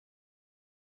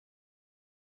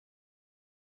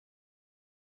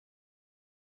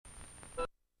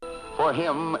For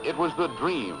him, it was the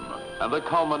dream and the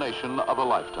culmination of a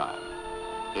lifetime.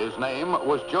 His name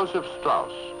was Joseph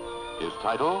Strauss. His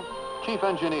title, Chief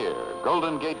Engineer,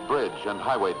 Golden Gate Bridge and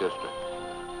Highway District.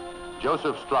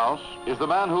 Joseph Strauss is the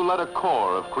man who led a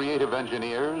corps of creative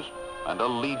engineers and a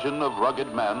legion of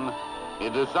rugged men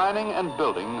in designing and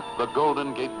building the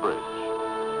Golden Gate Bridge.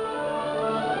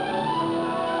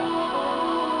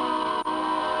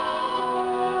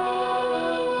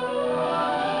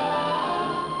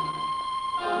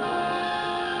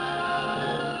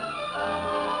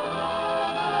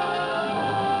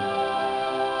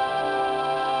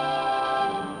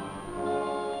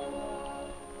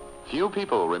 Few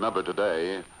people remember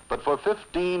today, but for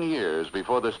 15 years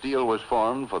before the steel was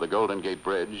formed for the Golden Gate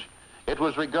Bridge, it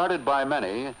was regarded by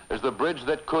many as the bridge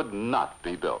that could not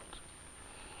be built.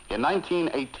 In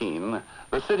 1918,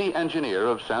 the city engineer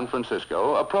of San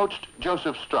Francisco approached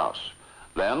Joseph Strauss,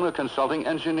 then a consulting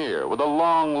engineer with a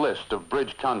long list of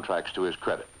bridge contracts to his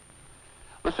credit.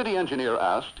 The city engineer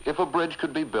asked if a bridge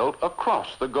could be built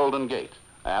across the Golden Gate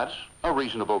at a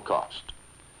reasonable cost.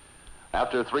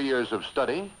 After 3 years of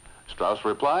study, Strauss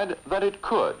replied that it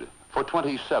could for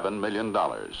 $27 million.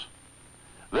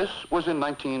 This was in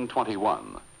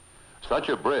 1921. Such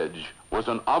a bridge was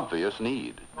an obvious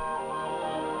need.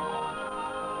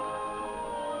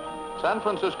 San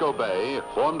Francisco Bay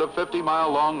formed a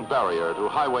 50-mile-long barrier to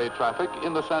highway traffic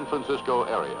in the San Francisco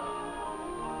area.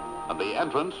 And the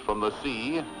entrance from the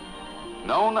sea,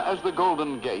 known as the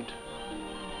Golden Gate,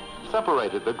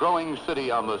 separated the growing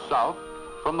city on the south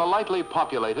from the lightly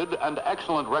populated and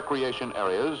excellent recreation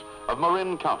areas of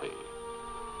Marin County.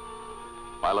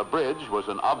 While a bridge was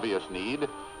an obvious need,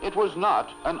 it was not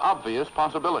an obvious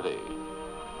possibility.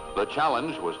 The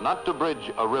challenge was not to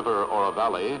bridge a river or a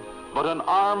valley, but an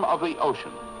arm of the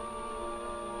ocean.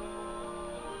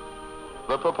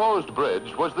 The proposed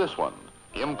bridge was this one,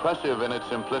 impressive in its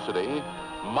simplicity,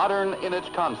 modern in its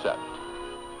concept.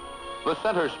 The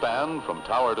center span from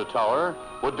tower to tower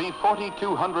would be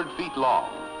 4,200 feet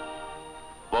long,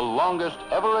 the longest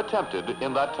ever attempted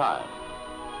in that time.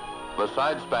 The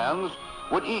side spans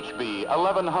would each be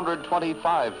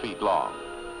 1,125 feet long.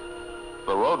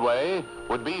 The roadway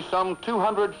would be some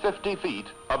 250 feet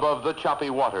above the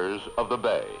choppy waters of the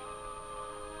bay.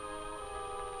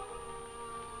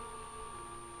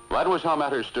 That was how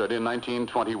matters stood in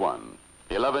 1921.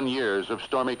 11 years of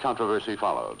stormy controversy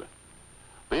followed.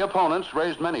 The opponents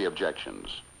raised many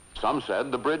objections. Some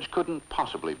said the bridge couldn't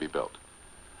possibly be built.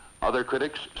 Other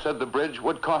critics said the bridge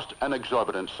would cost an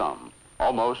exorbitant sum,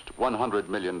 almost $100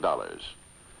 million.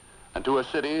 And to a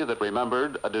city that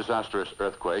remembered a disastrous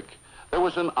earthquake, there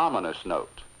was an ominous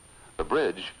note. The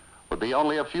bridge would be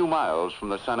only a few miles from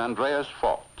the San Andreas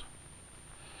Fault.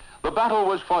 The battle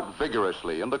was fought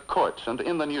vigorously in the courts and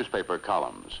in the newspaper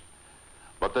columns.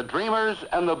 But the dreamers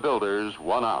and the builders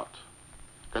won out.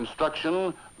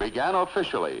 Construction began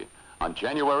officially on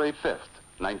January 5th,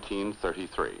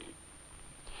 1933.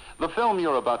 The film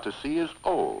you're about to see is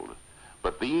old,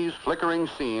 but these flickering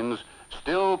scenes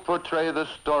still portray the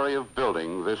story of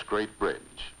building this great bridge.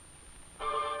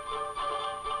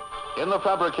 In the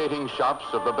fabricating shops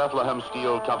of the Bethlehem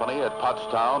Steel Company at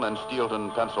Pottstown and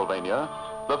Steelton, Pennsylvania,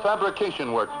 the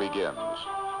fabrication work begins.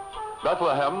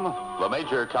 Bethlehem, the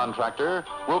major contractor,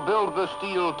 will build the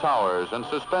steel towers and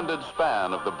suspended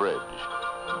span of the bridge.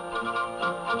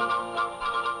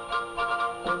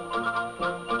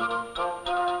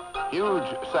 Huge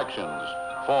sections,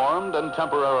 formed and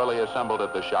temporarily assembled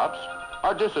at the shops,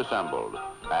 are disassembled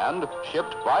and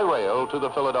shipped by rail to the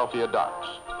Philadelphia docks.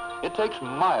 It takes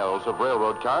miles of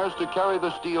railroad cars to carry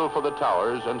the steel for the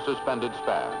towers and suspended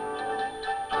span.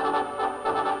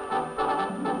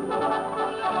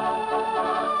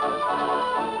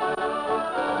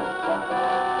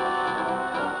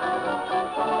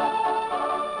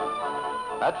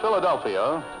 At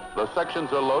Philadelphia, the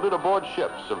sections are loaded aboard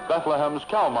ships of Bethlehem's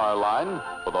Kalmar Line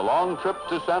for the long trip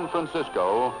to San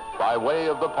Francisco by way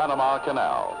of the Panama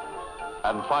Canal.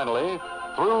 And finally,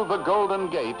 through the Golden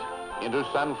Gate into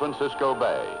San Francisco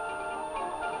Bay.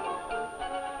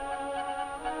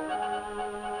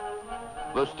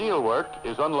 The steelwork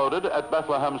is unloaded at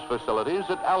Bethlehem's facilities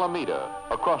at Alameda,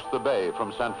 across the bay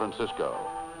from San Francisco.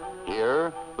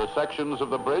 Here, the sections of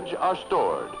the bridge are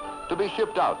stored to be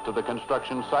shipped out to the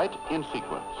construction site in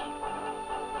sequence.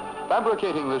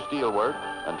 Fabricating the steelwork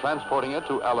and transporting it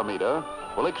to Alameda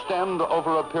will extend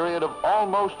over a period of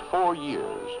almost 4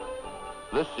 years.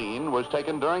 This scene was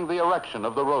taken during the erection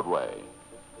of the roadway.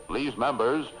 Lee's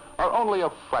members are only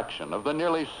a fraction of the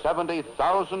nearly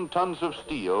 70,000 tons of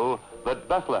steel that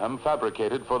Bethlehem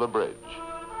fabricated for the bridge.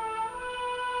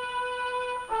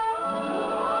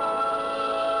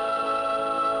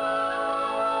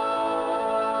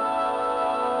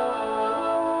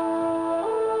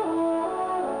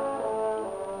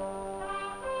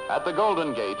 At the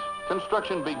Golden Gate,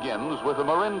 construction begins with the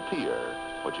Marin Pier,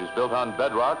 which is built on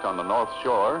bedrock on the north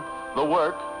shore, the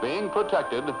work being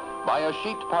protected by a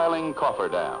sheet piling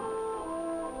cofferdam.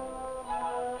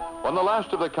 When the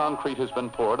last of the concrete has been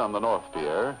poured on the North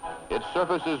Pier, its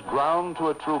surface is ground to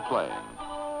a true plane.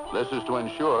 This is to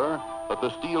ensure that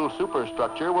the steel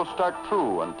superstructure will start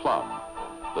true and plumb.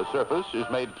 The surface is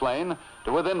made plane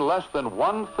to within less than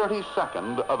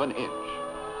 1/32 of an inch.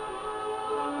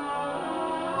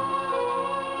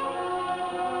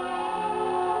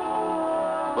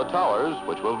 The towers,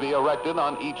 which will be erected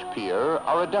on each pier,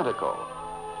 are identical.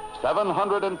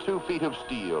 702 feet of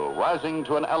steel rising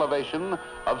to an elevation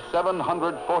of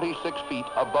 746 feet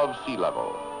above sea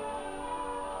level.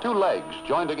 2 legs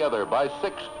joined together by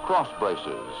 6 cross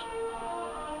braces.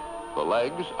 The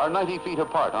legs are 90 feet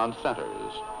apart on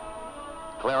centers.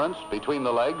 Clearance between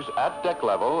the legs at deck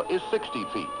level is 60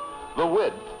 feet, the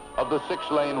width of the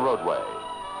 6-lane roadway.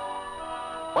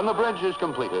 When the bridge is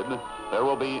completed, there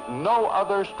will be no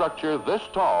other structure this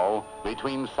tall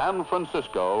between San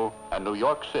Francisco and New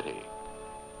York City.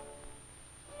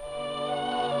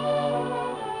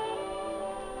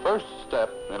 First step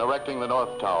in erecting the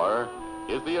North Tower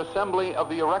is the assembly of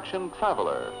the erection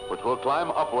traveler, which will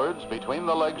climb upwards between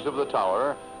the legs of the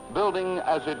tower, building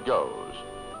as it goes.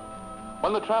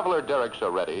 When the traveler derricks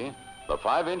are ready, the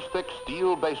 5-inch thick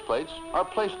steel base plates are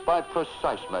placed by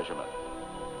precise measurement.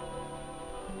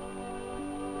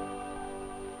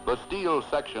 The steel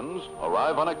sections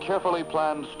arrive on a carefully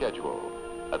planned schedule.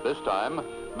 At this time,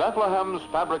 Bethlehem's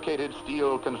Fabricated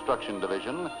Steel Construction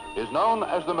Division is known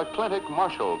as the McClintock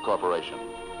Marshall Corporation.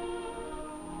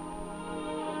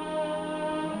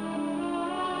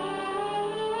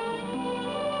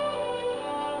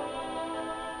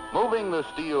 Moving the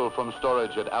steel from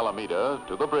storage at Alameda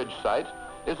to the bridge site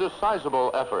is a sizable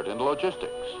effort in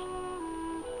logistics.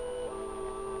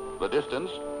 The distance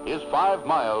is 5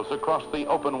 miles across the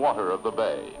open water of the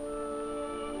bay.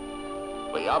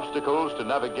 The obstacles to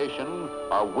navigation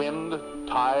are wind,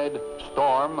 tide,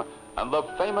 storm, and the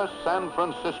famous San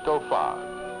Francisco fog.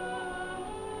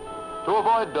 To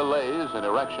avoid delays in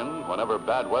erection whenever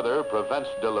bad weather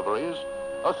prevents deliveries,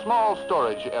 a small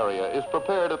storage area is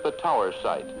prepared at the tower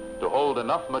site to hold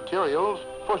enough materials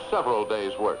for several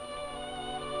days' work.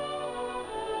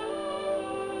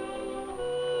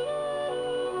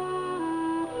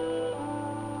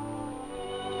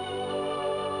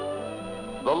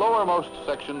 The lowermost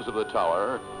sections of the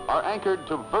tower are anchored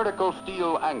to vertical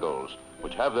steel angles,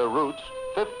 which have their roots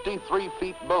 53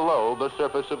 feet below the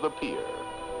surface of the pier.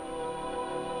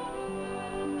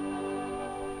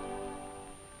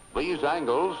 These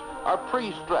angles are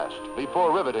pre-stressed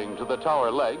before riveting to the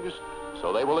tower legs,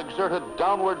 so they will exert a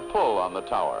downward pull on the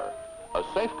tower, a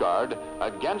safeguard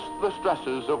against the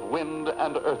stresses of wind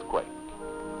and earthquake.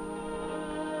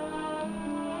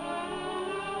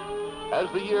 As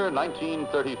the year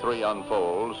 1933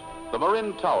 unfolds, the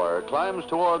Marin Tower climbs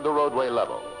toward the roadway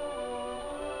level.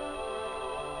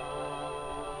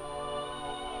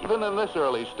 Even in this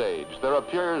early stage, there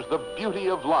appears the beauty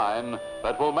of line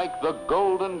that will make the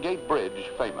Golden Gate Bridge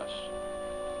famous.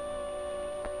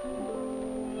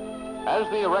 As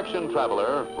the erection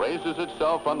traveler raises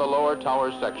itself on the lower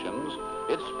tower sections,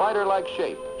 its spider-like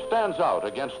shape stands out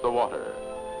against the water.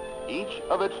 Each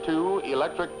of its 2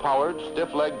 electric-powered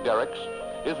stiff-leg derricks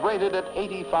is rated at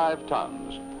 85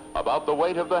 tons, about the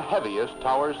weight of the heaviest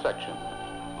tower section.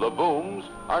 The booms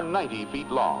are 90 feet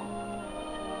long.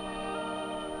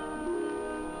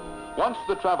 Once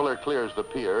the traveler clears the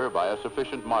pier by a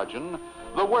sufficient margin,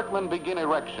 the workmen begin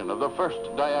erection of the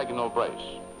first diagonal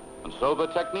brace. And so the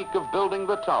technique of building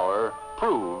the tower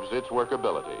proves its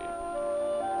workability.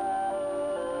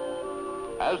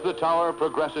 As the tower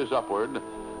progresses upward,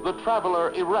 the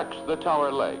traveler erects the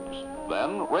tower legs,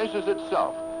 then raises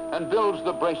itself and builds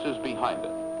the braces behind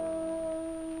it.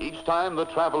 Each time the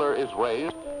traveler is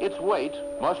raised, its weight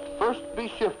must first be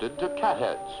shifted to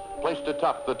catheads placed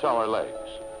atop the tower legs.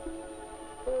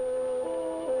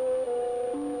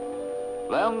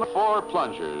 Then the 4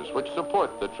 plungers which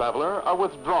support the traveler are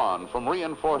withdrawn from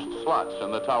reinforced slots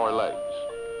in the tower legs.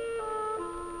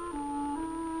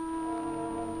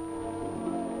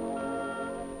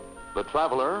 The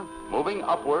traveler, moving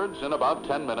upwards in about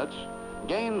 10 minutes,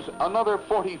 gains another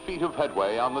 40 feet of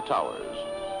headway on the towers.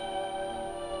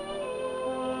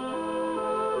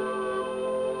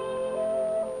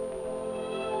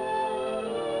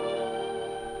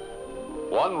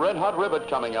 One red-hot rivet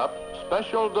coming up,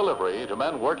 special delivery to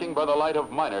men working by the light of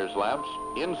miners' lamps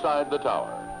inside the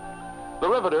tower. The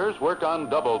riveters work on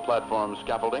double platform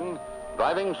scaffolding,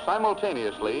 driving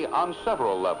simultaneously on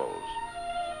several levels.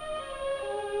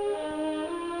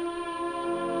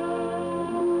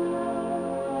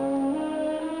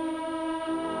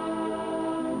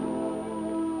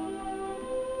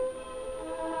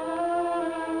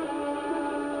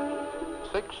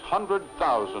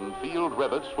 100,000 field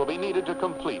rivets will be needed to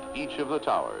complete each of the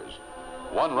towers.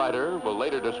 One writer will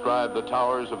later describe the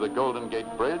towers of the Golden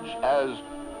Gate Bridge as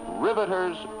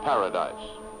riveter's paradise.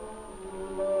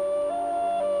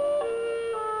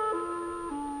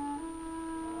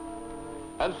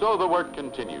 And so the work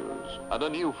continues, and a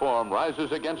new form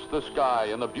rises against the sky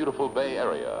in the beautiful Bay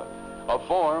Area, a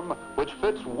form which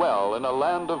fits well in a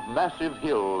land of massive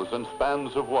hills and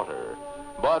spans of water,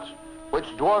 but which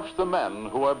dwarfs the men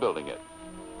who are building it.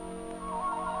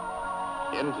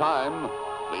 In time,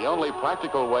 the only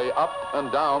practical way up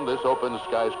and down this open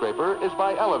skyscraper is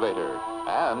by elevator,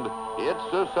 and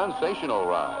it's a sensational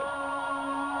ride.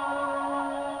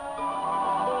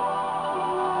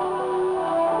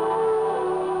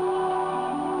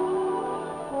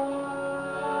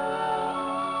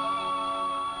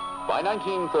 By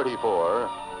 1934,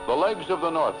 the legs of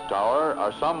the North Tower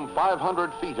are some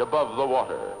 500 feet above the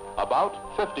water,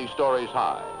 about 50 stories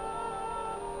high.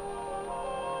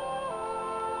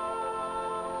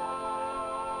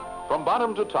 From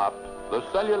bottom to top, the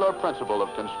cellular principle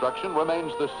of construction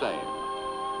remains the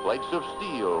same. Plates of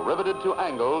steel riveted to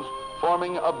angles,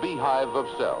 forming a beehive of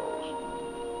cells.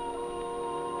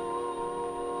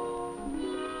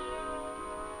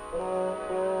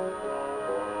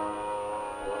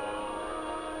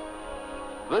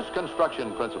 This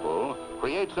construction principle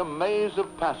creates a maze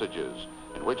of passages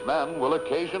in which men will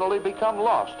occasionally become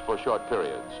lost for short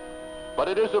periods. But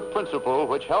it is a principle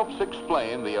which helps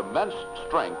explain the immense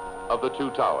strength of the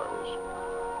two towers.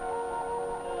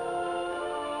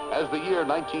 As the year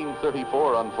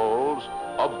 1934 unfolds,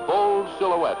 a bold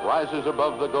silhouette rises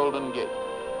above the Golden Gate.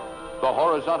 The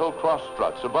horizontal cross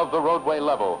struts above the roadway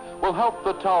level will help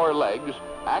the tower legs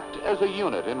act as a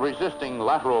unit in resisting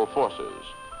lateral forces.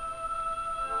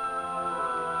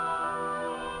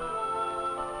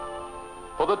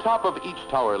 For the top of each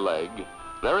tower leg,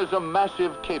 there is a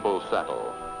massive cable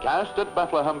saddle cast at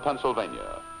Bethlehem,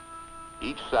 Pennsylvania.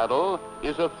 Each saddle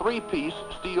is a three-piece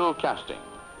steel casting.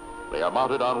 They are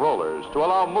mounted on rollers to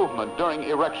allow movement during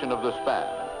erection of the span.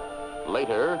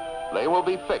 Later, they will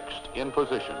be fixed in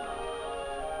position.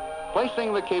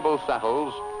 Placing the cable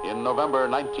saddles in November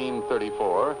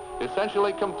 1934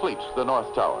 essentially completes the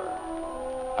North Tower.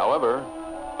 However,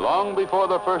 long before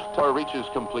the first tower reaches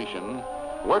completion,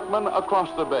 workmen across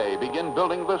the bay begin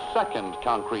building the second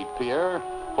concrete pier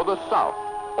for the South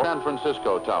or San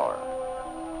Francisco Tower.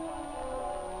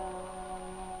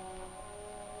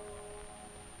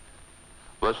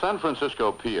 The San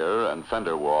Francisco Pier and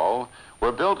fender wall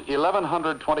were built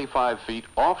 1,125 feet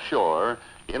offshore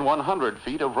in 100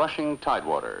 feet of rushing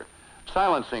tidewater,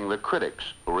 silencing the critics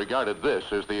who regarded this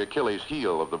as the Achilles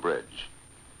heel of the bridge.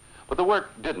 But the work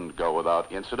didn't go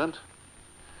without incident.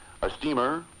 A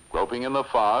steamer, groping in the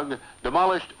fog,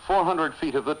 demolished 400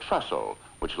 feet of the trestle,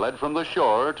 which led from the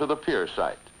shore to the pier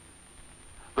site.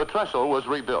 The trestle was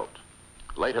rebuilt.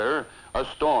 Later, a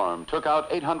storm took out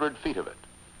 800 feet of it.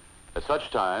 At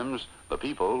such times, the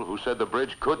people who said the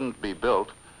bridge couldn't be built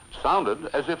sounded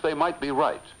as if they might be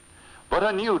right. But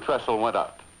a new trestle went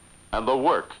up, and the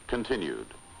work continued.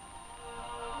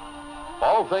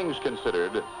 All things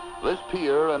considered, this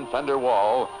pier and fender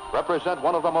wall represent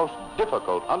one of the most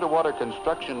difficult underwater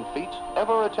construction feats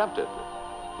ever attempted.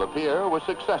 The pier was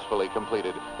successfully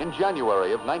completed in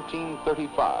January of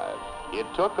 1935. It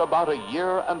took about a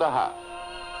year and a half.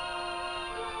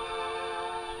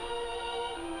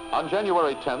 On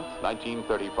January 10th,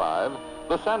 1935,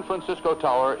 the San Francisco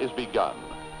Tower is begun.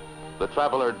 The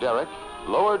traveler derrick,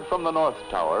 lowered from the North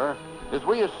Tower, is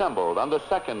reassembled on the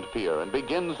second pier and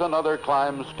begins another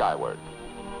climb skyward.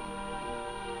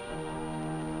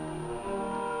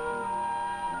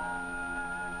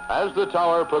 As the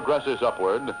tower progresses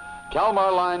upward,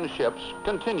 Kalmar Line ships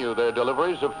continue their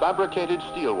deliveries of fabricated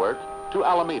steelwork to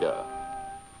Alameda.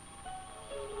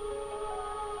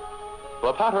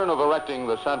 The pattern of erecting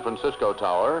the San Francisco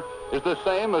Tower is the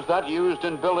same as that used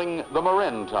in building the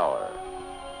Marin Tower.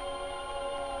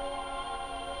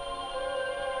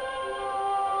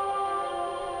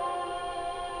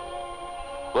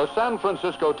 The San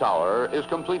Francisco Tower is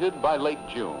completed by late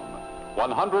June,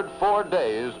 104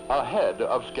 days ahead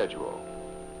of schedule.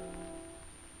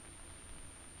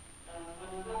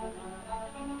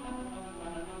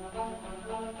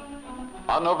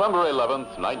 On November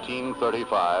 11th,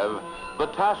 1935, the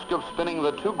task of spinning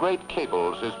the two great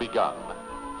cables is begun.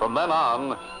 From then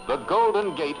on, the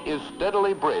Golden Gate is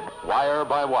steadily bridged wire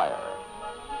by wire.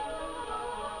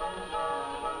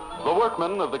 The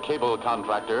workmen of the cable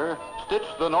contractor stitch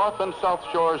the north and south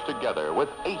shores together with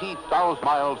 80,000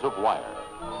 miles of wire.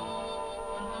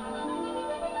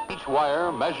 Each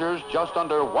wire measures just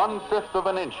under 1/5 of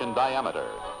an inch in diameter,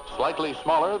 slightly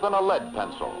smaller than a lead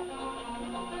pencil.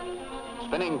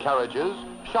 Spinning carriages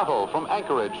shuttle from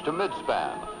anchorage to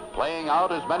midspan, playing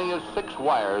out as many as 6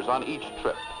 wires on each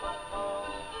trip.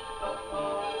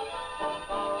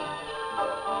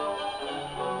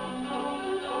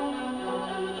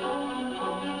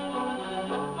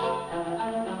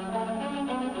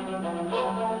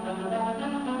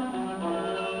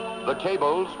 The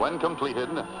cables, when completed,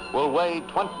 will weigh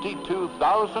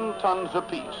 22,000 tons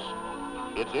apiece.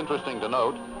 It's interesting to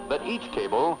note that each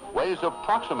cable weighs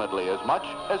approximately as much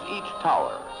as each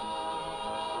tower.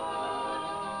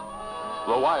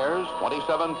 The wires,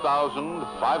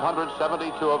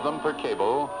 27,572 of them per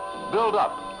cable, build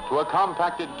up to a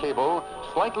compacted cable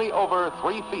slightly over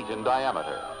 3 feet in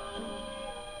diameter.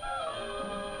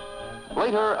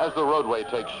 Later, as the roadway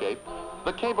takes shape,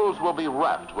 the cables will be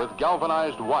wrapped with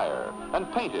galvanized wire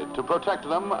and painted to protect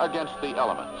them against the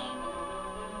elements.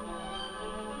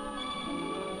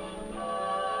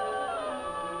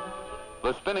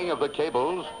 The spinning of the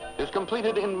cables is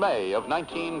completed in May of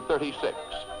 1936.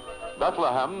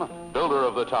 Bethlehem, builder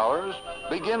of the towers,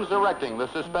 begins erecting the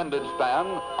suspended span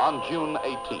on June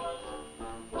 18th.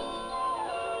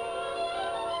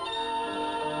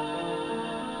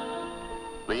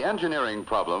 The engineering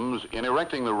problems in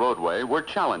erecting the roadway were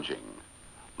challenging.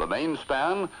 The main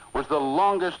span was the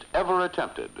longest ever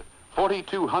attempted,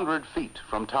 4,200 feet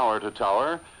from tower to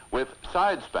tower, with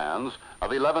side spans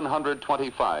of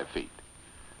 1,125 feet.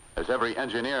 As every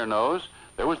engineer knows,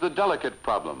 there was the delicate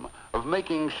problem of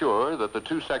making sure that the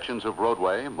 2 sections of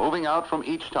roadway moving out from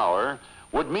each tower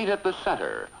would meet at the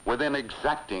center within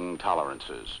exacting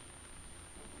tolerances.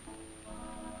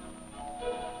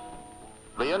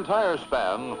 The entire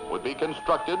span would be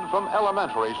constructed from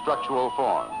elementary structural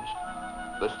forms.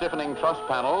 The stiffening truss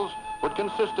panels would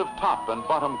consist of top and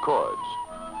bottom chords,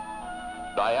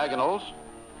 diagonals,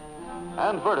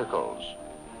 and verticals.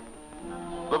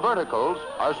 The verticals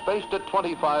are spaced at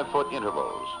 25-foot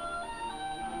intervals.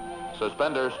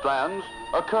 Suspender strands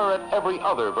occur at every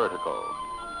other vertical.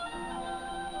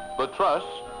 The truss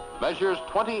measures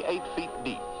 28 feet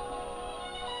deep.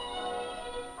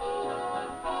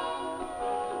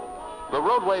 The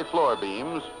roadway floor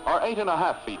beams are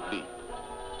 8.5 feet deep,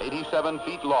 87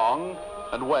 feet long,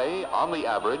 and weigh, on the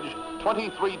average,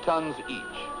 23 tons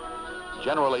each.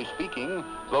 Generally speaking,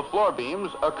 the floor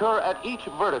beams occur at each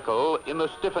vertical in the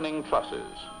stiffening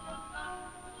trusses.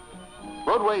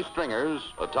 Roadway stringers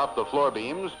atop the floor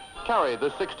beams carry the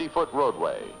 60-foot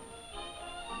roadway.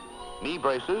 Knee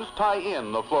braces tie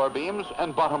in the floor beams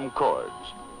and bottom chords.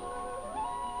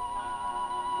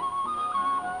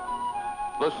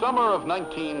 The summer of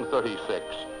 1936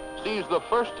 sees the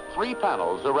first 3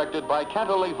 panels erected by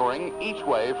cantilevering each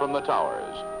way from the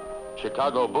towers.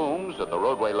 Chicago booms at the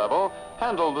roadway level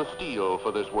handle the steel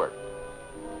for this work.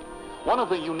 One of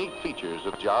the unique features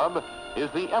of the job is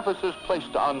the emphasis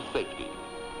placed on safety.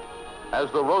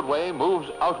 As the roadway moves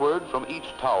outward from each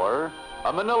tower,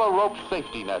 a manila rope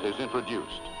safety net is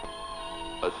introduced.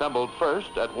 Assembled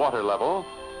first at water level,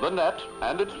 the net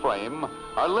and its frame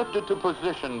are lifted to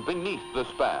position beneath the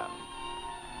span.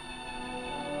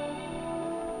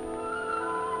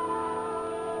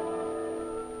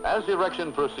 As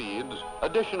erection proceeds,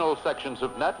 additional sections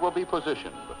of net will be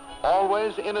positioned,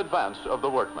 always in advance of the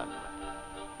workmen.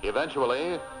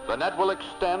 Eventually, the net will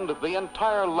extend the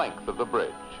entire length of the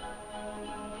bridge.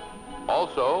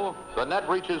 Also, the net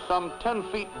reaches some 10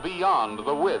 feet beyond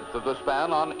the width of the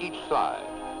span on each side.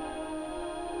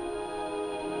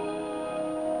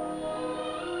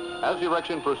 As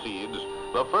erection proceeds,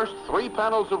 the first 3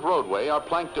 panels of roadway are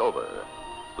planked over.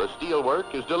 The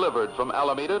steelwork is delivered from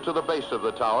Alameda to the base of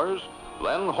the towers,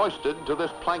 then hoisted to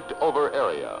this planked over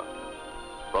area.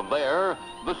 From there,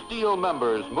 the steel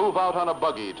members move out on a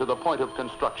buggy to the point of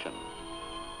construction.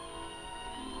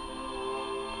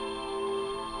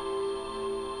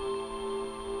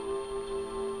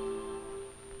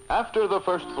 After the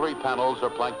first 3 panels are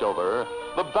planked over,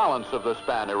 the balance of the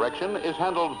span erection is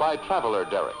handled by traveler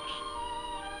derricks.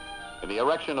 In the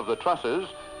erection of the trusses,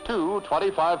 2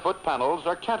 25-foot panels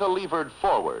are cantilevered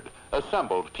forward,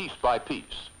 assembled piece by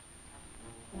piece.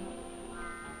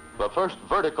 The first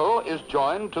vertical is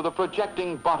joined to the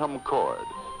projecting bottom chord.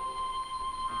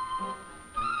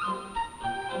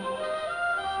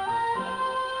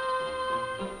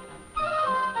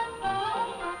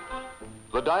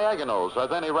 The diagonals are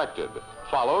then erected,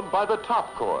 followed by the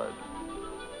top chord.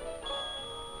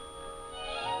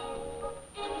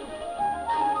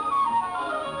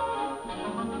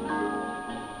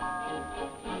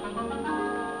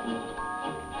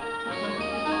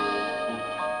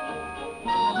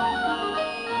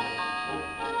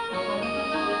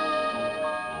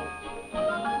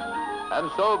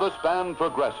 so the span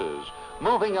progresses,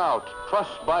 moving out truss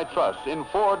by truss in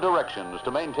 4 directions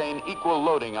to maintain equal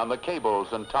loading on the cables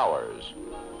and towers.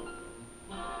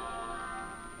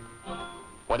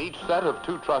 When each set of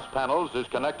 2 truss panels is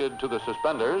connected to the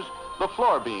suspenders, the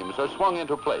floor beams are swung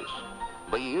into place.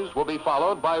 These will be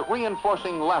followed by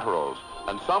reinforcing laterals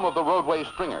and some of the roadway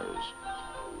stringers.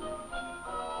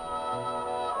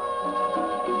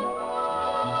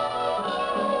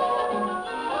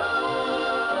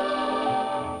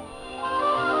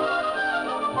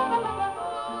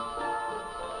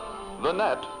 The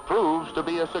net proves to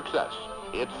be a success.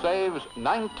 It saves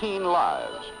 19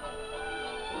 lives.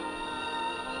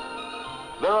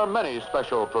 There are many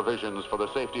special provisions for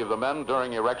the safety of the men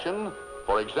during erection.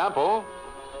 For example,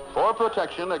 for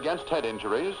protection against head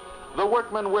injuries, the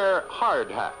workmen wear hard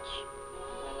hats.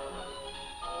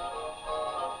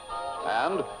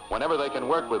 And whenever they can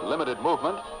work with limited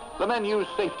movement, the men use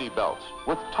safety belts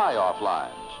with tie-off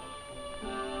lines.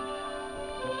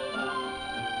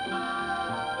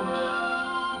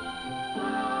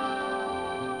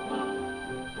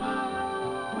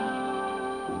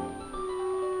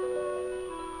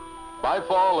 By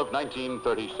fall of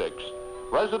 1936,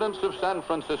 residents of San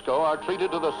Francisco are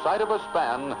treated to the sight of a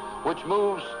span which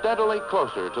moves steadily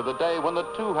closer to the day when the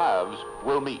 2 halves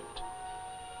will meet.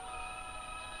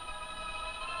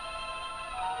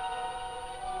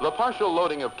 The partial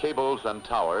loading of cables and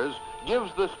towers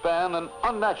gives the span an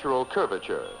unnatural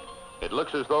curvature. It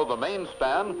looks as though the main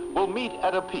span will meet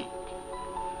at a peak.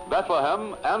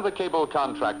 Bethlehem and the cable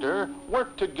contractor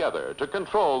work together to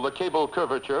control the cable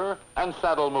curvature and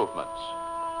saddle movements.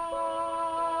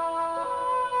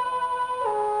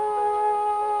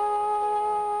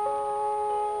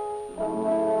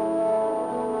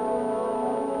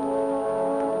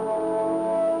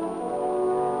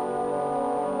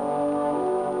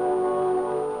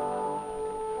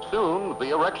 Soon, the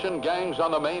erection gangs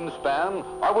on the main span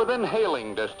are within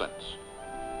hailing distance.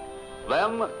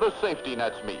 Then the safety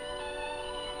nets meet.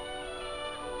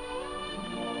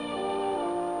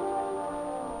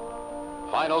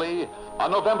 Finally,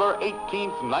 on November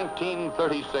 18th,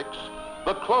 1936,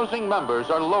 the closing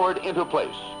members are lowered into place.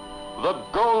 The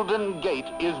Golden Gate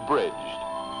is bridged.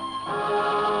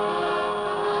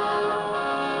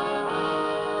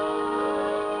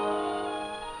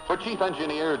 For Chief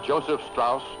Engineer Joseph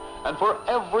Strauss, and for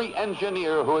every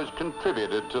engineer who has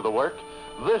contributed to the work,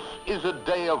 this is a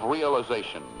day of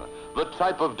realization, the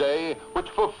type of day which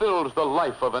fulfills the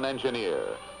life of an engineer,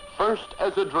 first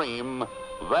as a dream,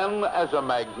 then as a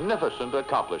magnificent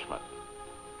accomplishment.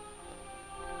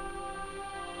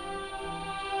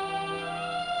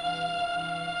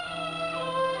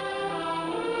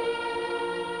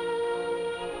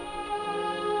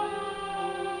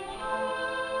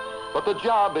 But the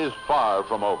job is far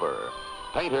from over.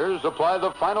 Painters apply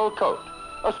the final coat,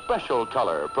 a special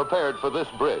color prepared for this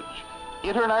bridge,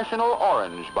 International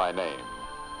Orange by name.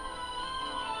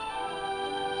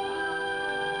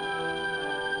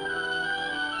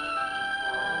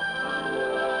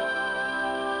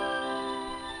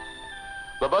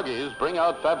 The buggies bring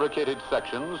out fabricated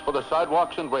sections for the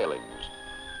sidewalks and railings.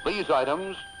 These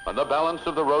items and the balance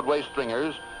of the roadway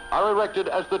stringers are erected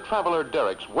as the traveler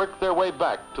derricks work their way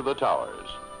back to the towers.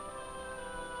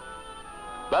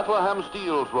 Bethlehem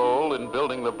Steel's role in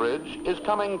building the bridge is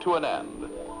coming to an end,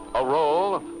 a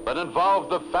role that involved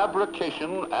the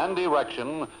fabrication and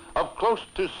erection of close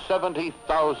to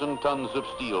 70,000 tons of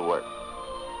steel work.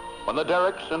 When the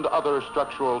derricks and other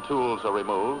structural tools are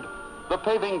removed, the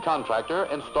paving contractor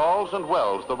installs and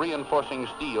welds the reinforcing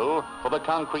steel for the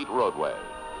concrete roadway.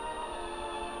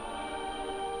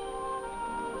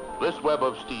 This web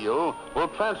of steel will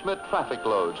transmit traffic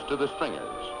loads to the stringers.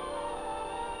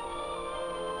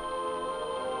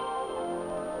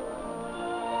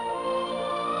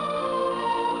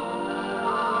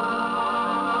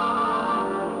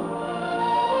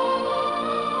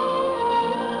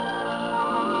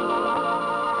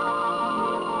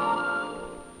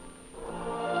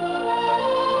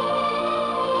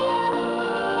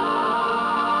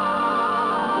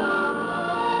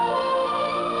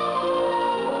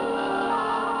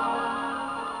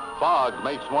 Fog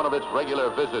makes one of its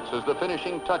regular visits as the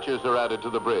finishing touches are added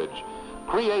to the bridge,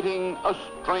 creating a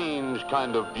strange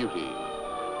kind of beauty.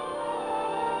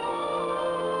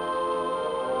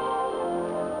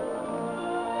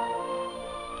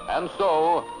 And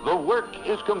so, the work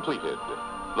is completed.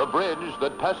 The bridge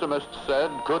that pessimists said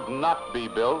could not be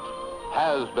built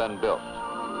has been built.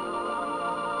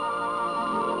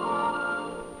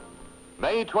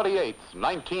 May 28th,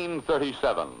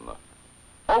 1937.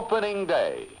 Opening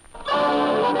day.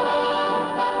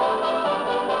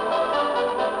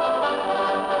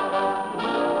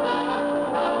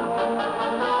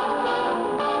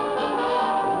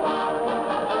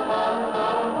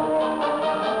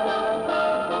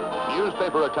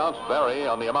 Newspaper accounts vary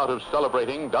on the amount of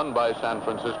celebrating done by San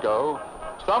Francisco.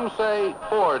 Some say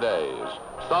 4 days,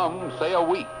 some say a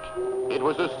week. It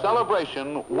was a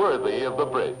celebration worthy of the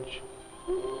bridge.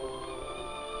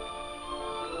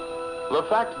 The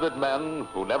fact that men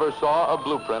who never saw a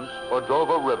blueprint or drove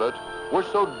a rivet were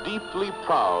so deeply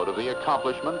proud of the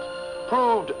accomplishment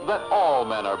proved that all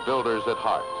men are builders at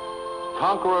heart,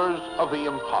 conquerors of the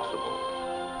impossible.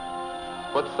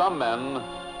 But some men,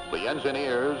 the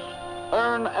engineers,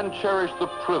 earn and cherish the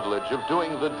privilege of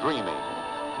doing the dreaming,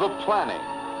 the planning,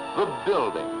 the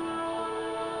building.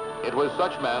 It was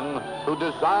such men who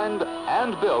designed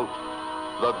and built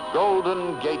the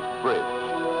Golden Gate Bridge.